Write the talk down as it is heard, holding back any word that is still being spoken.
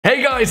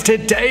Guys,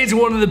 today is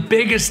one of the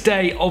biggest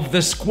day of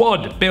the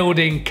squad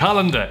building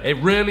calendar. It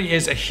really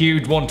is a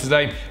huge one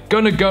today.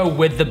 Gonna go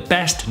with the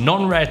best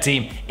non-rare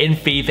team in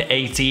FIFA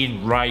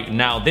 18 right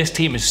now. This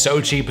team is so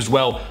cheap as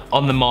well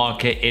on the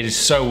market. It is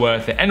so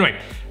worth it. Anyway,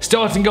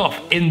 starting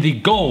off in the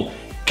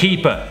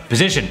goalkeeper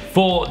position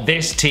for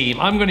this team,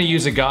 I'm gonna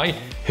use a guy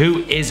who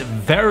is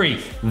very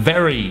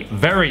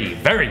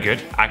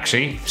good,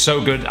 actually.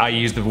 So good, I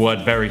used the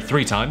word very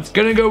 3 times.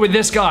 Gonna go with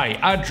this guy,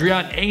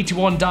 Adrian,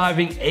 81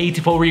 diving,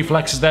 84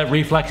 reflexes there.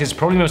 Reflexes is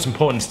probably the most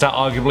important stat,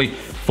 arguably,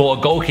 for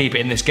a goalkeeper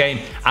in this game,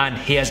 and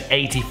he has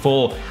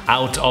 84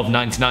 out of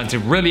 99, so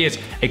it really is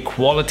a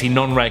quality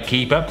non-rare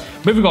keeper.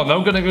 Moving on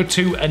though, gonna go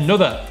to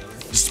another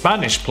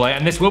Spanish player,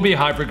 and this will be a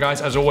hybrid, guys.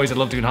 As always, I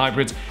love doing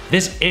hybrids.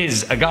 This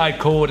is a guy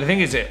called, I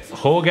think, is it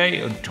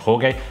Jorge?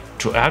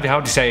 How do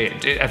you say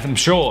it? I'm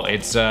sure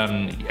it's,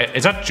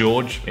 is that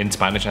George in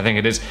Spanish? I think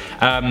it is.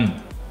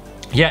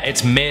 Yeah,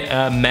 it's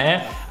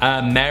Mere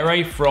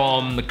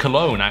from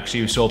Cologne,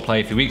 actually, we saw play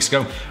a few weeks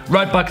ago.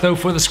 Right back, though,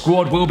 for the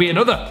squad will be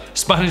another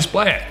Spanish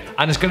player,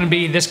 and it's going to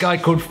be this guy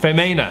called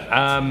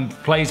Femena.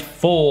 Plays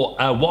for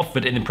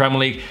Watford in the Premier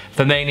League.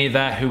 Femena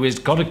there, who has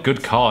got a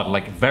good card,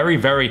 like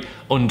very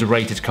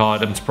underrated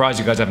card. I'm surprised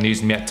you guys haven't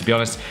used him yet, to be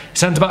honest.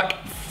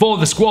 Centre-back for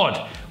the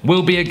squad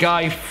will be a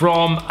guy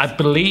from, I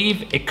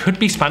believe, it could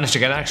be Spanish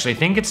again, actually. I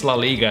think it's La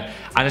Liga,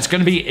 and it's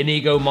going to be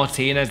Inigo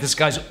Martinez. This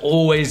guy's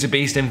always a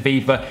beast in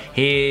FIFA.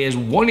 He is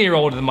 1 year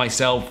older than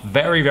myself.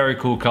 Very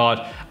cool card,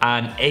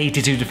 and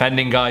 82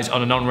 defending, guys,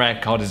 on a non-rare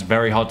card is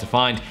very hard to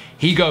find.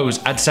 He goes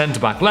at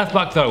centre-back.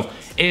 Left-back, though,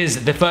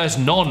 is the first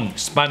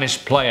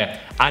non-Spanish player,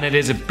 and it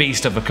is a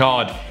beast of a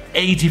card.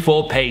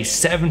 84 pace,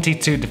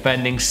 72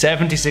 defending,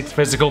 76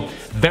 physical,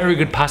 very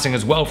good passing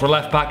as well for a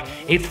left back.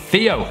 It's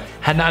Theo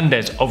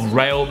Hernandez of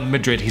Real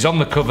Madrid. He's on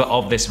the cover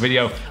of this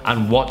video,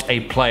 and what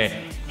a player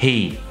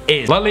he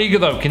is. La Liga,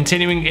 though,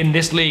 continuing in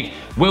this league,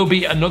 will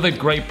be another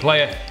great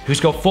player who's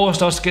got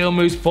 4-star skill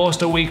moves,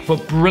 4-star weak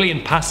foot,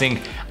 brilliant passing,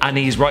 and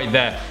he's right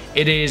there.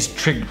 It is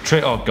Trigoris.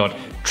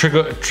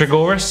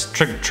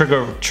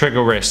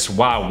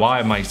 Wow, why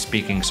am I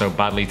speaking so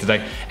badly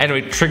today?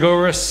 Anyway,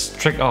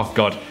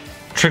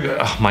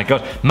 oh my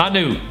god,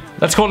 Manu.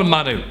 Let's call him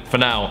Manu for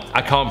now.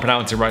 I can't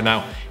pronounce it right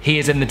now. He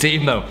is in the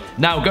team though.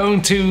 Now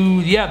going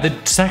to, the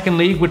second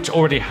league, which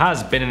already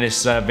has been in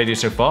this video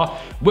so far,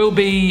 will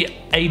be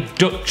a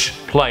Dutch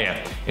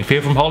player. If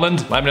you're from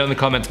Holland, let me know in the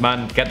comments,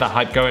 man. Get that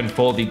hype going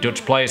for the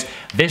Dutch players.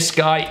 This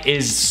guy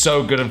is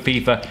so good in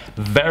FIFA.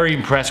 Very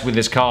impressed with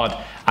this card.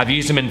 I've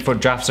used him in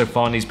FUT draft so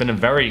far, and he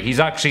was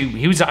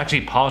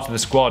actually part of the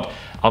squad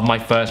of my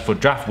first FUT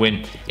draft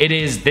win. It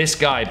is this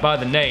guy by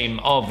the name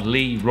of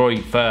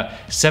Leroy Fer.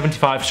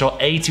 75 shot,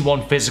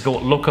 81 physical.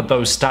 Look at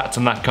those stats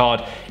on that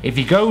card. If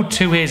you go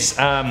to his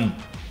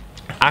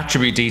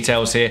attribute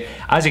details here,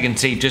 as you can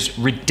see, just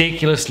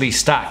ridiculously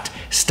stacked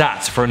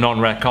stats for a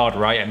non-rare card,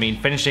 right? I mean,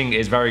 finishing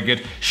is very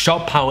good.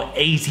 Shot power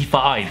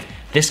 85.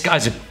 This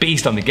guy's a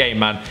beast on the game,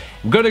 man.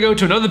 We're going to go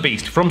to another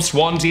beast from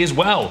Swansea as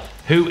well,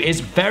 who is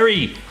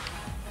very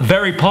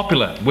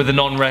popular with the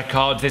non-rare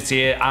cards this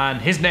year, and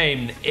his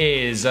name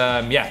is,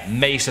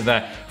 Mesa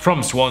there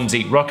from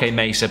Swansea. Roque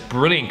Mesa,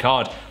 brilliant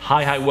card,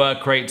 high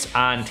work rates,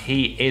 and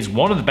he is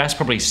one of the best,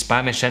 probably,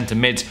 Spanish centre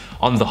mids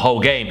on the whole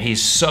game.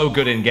 He's so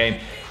good in game.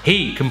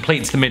 He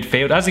completes the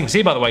midfield. As you can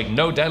see, by the way,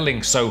 no dead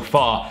links so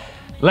far.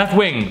 Left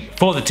wing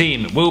for the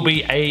team will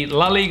be a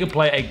La Liga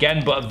player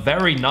again, but a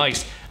very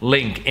nice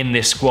link in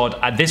this squad.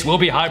 And this will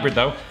be a hybrid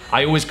though.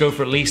 I always go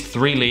for at least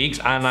 3 leagues,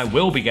 and I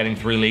will be getting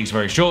 3 leagues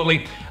very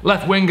shortly.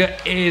 Left winger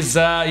is,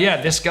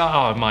 this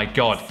guy, oh my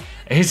god.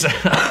 He's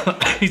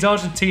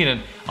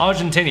Argentinian,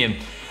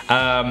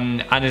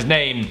 and his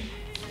name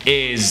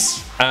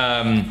is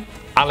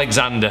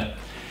Alexander.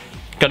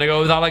 Gonna go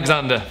with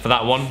Alexander for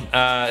that one.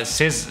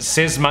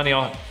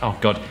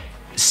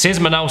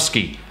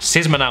 Szymanowski,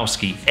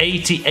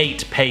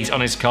 88 pace on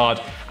his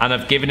card, and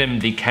I've given him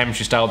the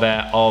chemistry style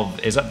there of,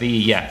 is that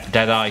the,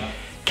 Deadeye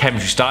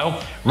chemistry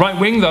style. Right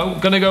wing though,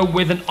 gonna go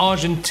with an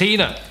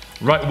Argentina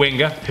right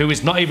winger who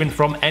is not even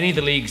from any of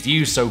the leagues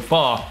used so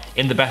far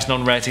in the best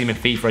non-rare team in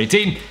FIFA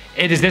 18.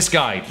 It is this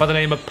guy by the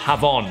name of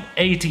Pavon,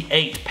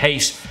 88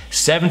 pace,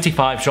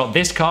 75 shot.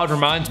 This card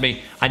reminds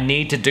me I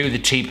need to do the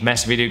cheap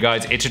Messi video,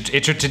 guys. It's a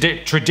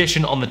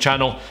tradition on the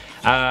channel.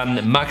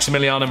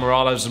 Maximiliano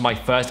Morales was my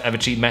first ever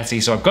cheap Messi,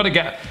 so I've got to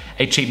get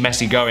a cheap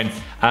Messi going.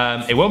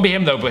 It won't be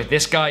him though, but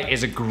this guy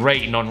is a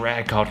great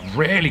non-rare card,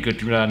 really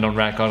good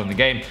non-rare card in the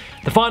game.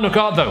 The final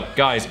card though,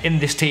 guys, in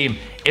this team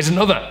is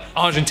another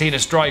Argentina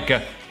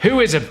striker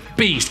who is a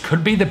beast,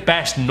 could be the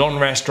best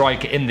non-rare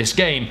striker in this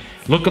game.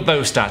 Look at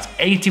those stats,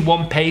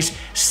 81 pace,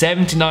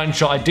 79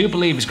 shot. I do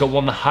believe he's got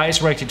one of the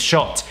highest rated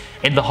shots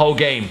in the whole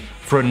game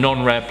for a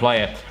non-rare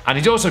player. And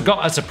he's also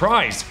got a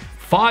surprise,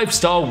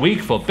 5-star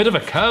weak foot. Bit of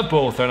a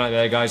curveball thrown out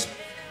there, guys.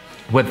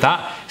 With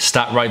that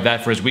stat right there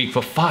for his weak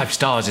foot, 5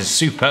 stars is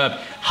superb.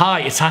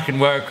 High attack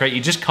and work rate,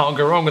 you just can't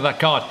go wrong with that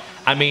card.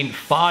 I mean,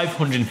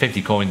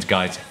 550 coins,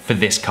 guys, for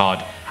this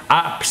card.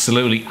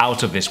 Absolutely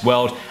out of this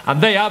world.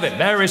 And there you have it.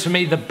 There is, for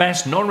me, the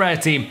best non-rare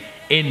team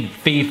in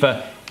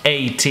FIFA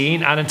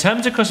 18. And in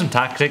terms of custom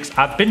tactics,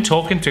 I've been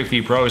talking to a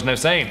few pros and they're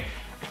saying,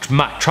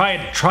 Matt,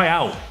 try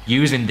out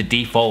using the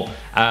default,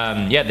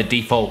 the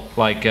default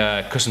like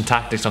custom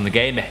tactics on the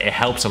game. It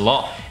helps a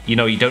lot. You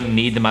know, you don't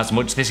need them as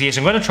much this year.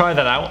 So I'm going to try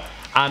that out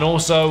and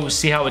also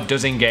see how it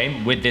does in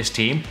game with this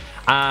team.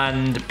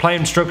 And play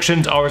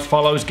instructions are as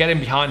follows: getting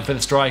behind for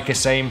the striker,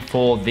 same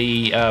for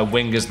the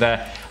wingers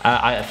there.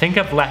 I think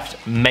I've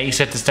left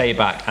Mesa to stay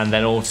back and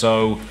then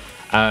also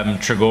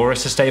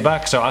Trigoris to stay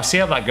back, so I'll see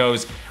how that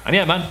goes. And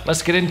yeah, man,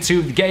 let's get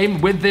into the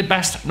game with the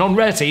best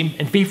non-rare team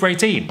in FIFA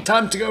 18.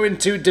 Time to go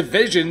into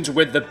divisions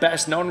with the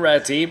best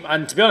non-rare team,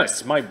 and to be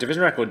honest, my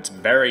division record's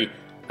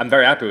I'm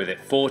very happy with it,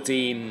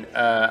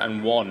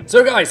 14-1.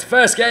 So guys,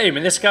 first game,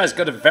 and this guy's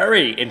got a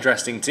very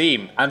interesting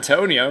team.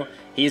 Antonio,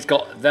 he's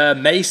got the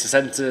Mace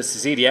centre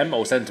CDM,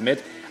 or centre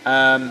mid,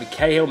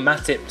 Cahill,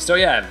 Matip. So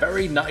yeah,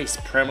 very nice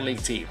Premier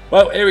League team.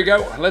 Well, here we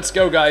go. Let's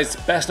go, guys.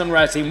 Best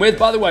non-rare team with,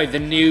 by the way, the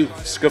new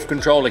scuff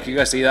controller. Can you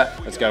guys see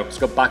that? Let's go. Let's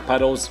go back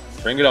paddles.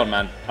 Bring it on,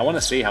 man. I want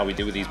to see how we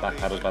do with these back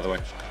paddles, by the way.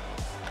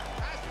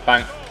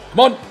 Bang. Come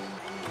on.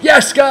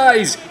 Yes,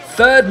 guys.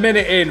 3rd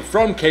minute in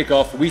from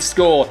kickoff, we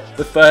score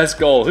the first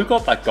goal. Who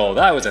got that goal?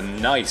 That was a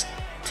nice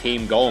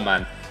team goal,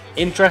 man.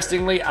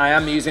 Interestingly, I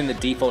am using the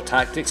default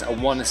tactics. I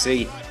want to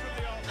see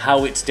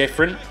how it's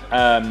different.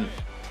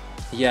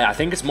 Yeah, I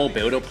think it's more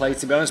build-up play,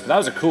 to be honest, but that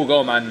was a cool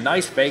goal, man.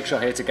 Nice fake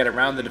shot here to get it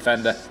around the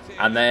defender,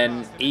 and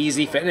then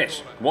easy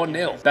finish.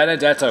 1-0.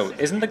 Benedetto.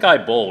 Isn't the guy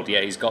bald?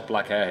 Yeah, he's got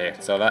black hair here,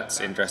 so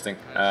that's interesting.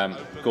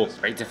 Cool.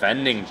 Great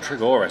defending.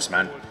 Trigoris,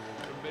 man.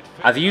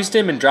 I've used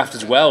him in draft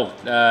as well.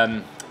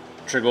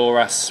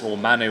 Trigoris, or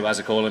Manu, as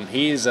I call him.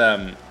 He's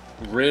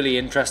really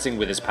interesting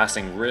with his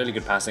passing. Really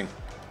good passing.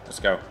 Let's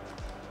go.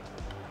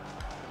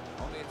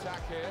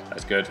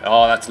 That's good.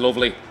 Oh, that's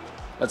lovely.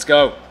 Let's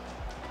go.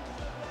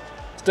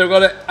 Still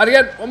got it. And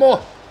again, one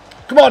more.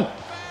 Come on.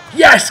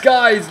 Yes,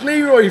 guys.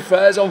 Leroy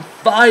Fer's on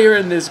fire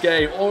in this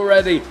game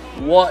already.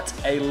 What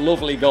a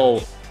lovely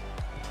goal.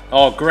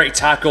 Oh, great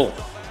tackle.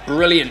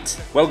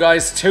 Brilliant. Well,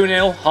 guys,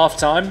 2-0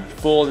 half-time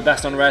for the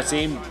best on-rare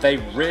team. They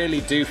really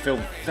do feel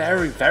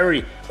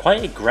very,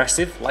 quite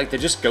aggressive. Like, they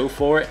just go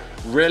for it.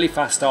 Really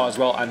fast start as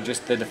well. And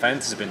just the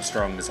defense has been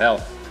strong as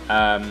hell.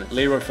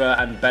 Leroy Fer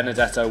and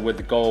Benedetto with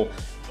the goal.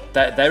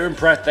 They're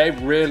impressed. They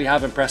really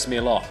have impressed me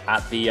a lot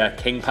at the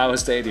King Power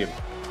Stadium.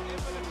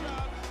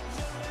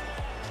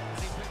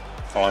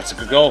 Oh, it's a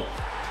good goal.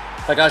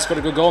 That guy's got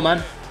a good goal,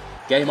 man.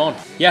 Game on.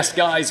 Yes,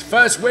 guys,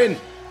 first win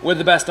with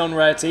the best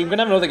on-rare team. We're going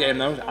to have another game,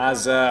 though,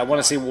 as I want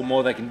to see what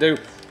more they can do.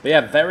 But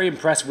yeah, very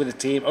impressed with the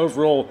team.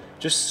 Overall,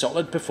 just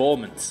solid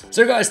performance.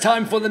 So, guys,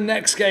 time for the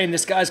next game.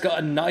 This guy's got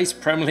a nice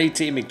Premier League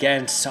team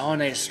again.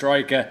 Sane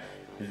striker.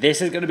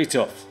 This is going to be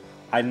tough.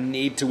 I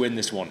need to win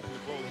this one.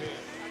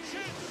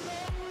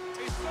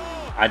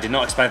 I did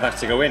not expect that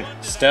to go in.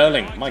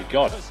 Sterling, my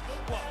God.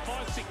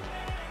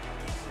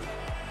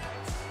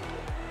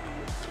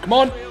 Come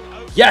on.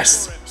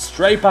 Yes.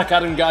 Straight back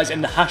at him, guys,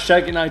 in the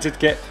hashtag United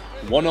kit.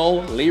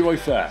 1-0, Leroy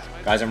Fer.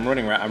 Guys, I'm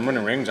running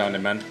rings around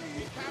him, man.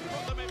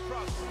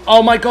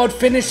 Oh, my God.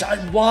 Finish.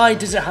 Why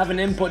does it have an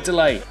input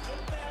delay?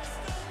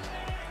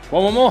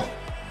 One more.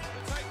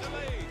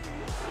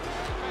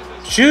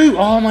 Shoot.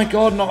 Oh, my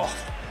God. No.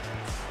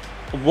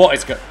 What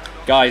is good?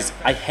 Guys,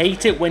 I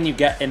hate it when you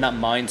get in that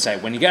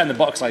mindset. When you get in the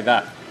box like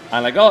that.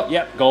 I'm like, oh,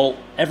 yep, goal.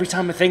 Every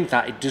time I think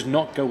that, it does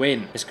not go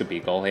in. This could be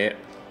a goal here.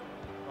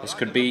 This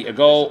could be a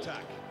goal.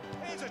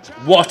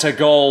 What a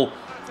goal.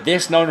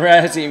 This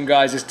non-rare team,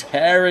 guys, is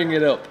tearing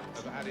it up.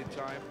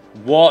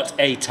 What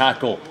a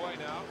tackle.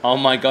 Oh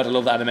my God, I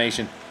love that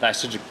animation. That's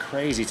such a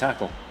crazy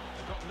tackle.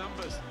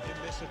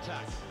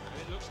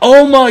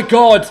 Oh my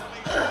God.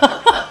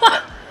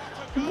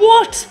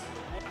 What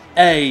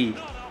a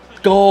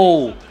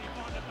goal.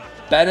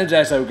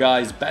 Benedetto,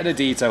 guys,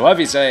 Benedetto,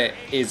 however you say it,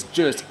 is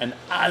just an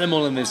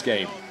animal in this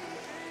game.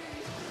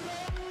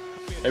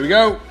 There we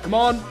go. Come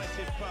on.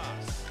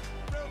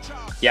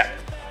 Yeah,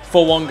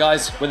 4-1,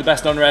 guys, with the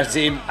best on-rare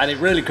team, and it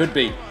really could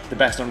be the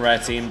best on-rare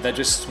team. They're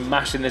just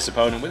smashing this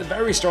opponent with a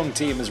very strong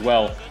team as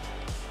well.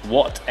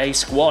 What a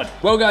squad.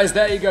 Well, guys,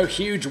 there you go.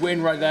 Huge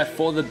win right there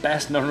for the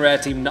best non-rare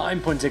team.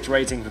 9.6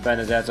 rating for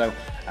Benedetto.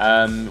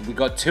 We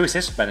got 2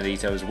 assists for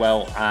Benedetto as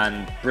well,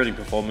 and brilliant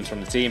performance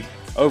from the team.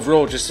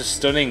 Overall, just a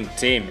stunning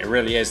team. It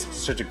really is.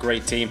 Such a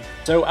great team.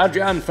 So,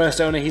 Adrian, first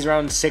owner, he's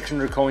around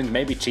 600 coins,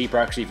 maybe cheaper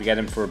actually if you get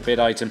him for a bid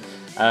item.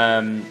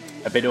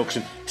 A bid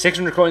auction.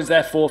 600 coins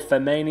there for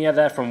Femania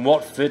there from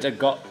Watford. I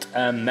got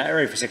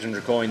Mary for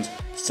 600 coins.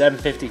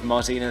 750 for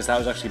Martinez. That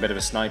was actually a bit of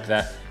a snipe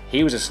there.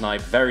 He was a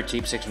snipe. Very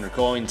cheap, 600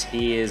 coins.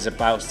 He is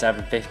about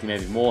 750,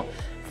 maybe more.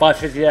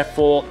 550 there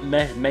for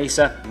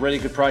Mesa. Really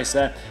good price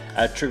there.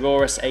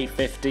 Trigoris,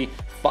 850.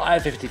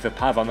 550 for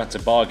Pavon. That's a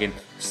bargain.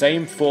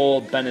 Same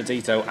for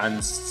Benedetto and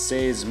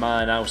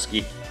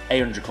Szymanowski.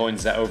 800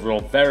 coins there overall.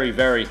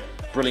 Very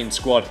brilliant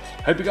squad.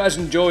 Hope you guys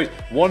enjoyed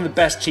one of the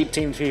best cheap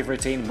teams FIFA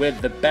 18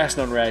 with the best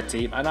non-rare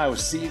team, and I will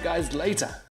see you guys later.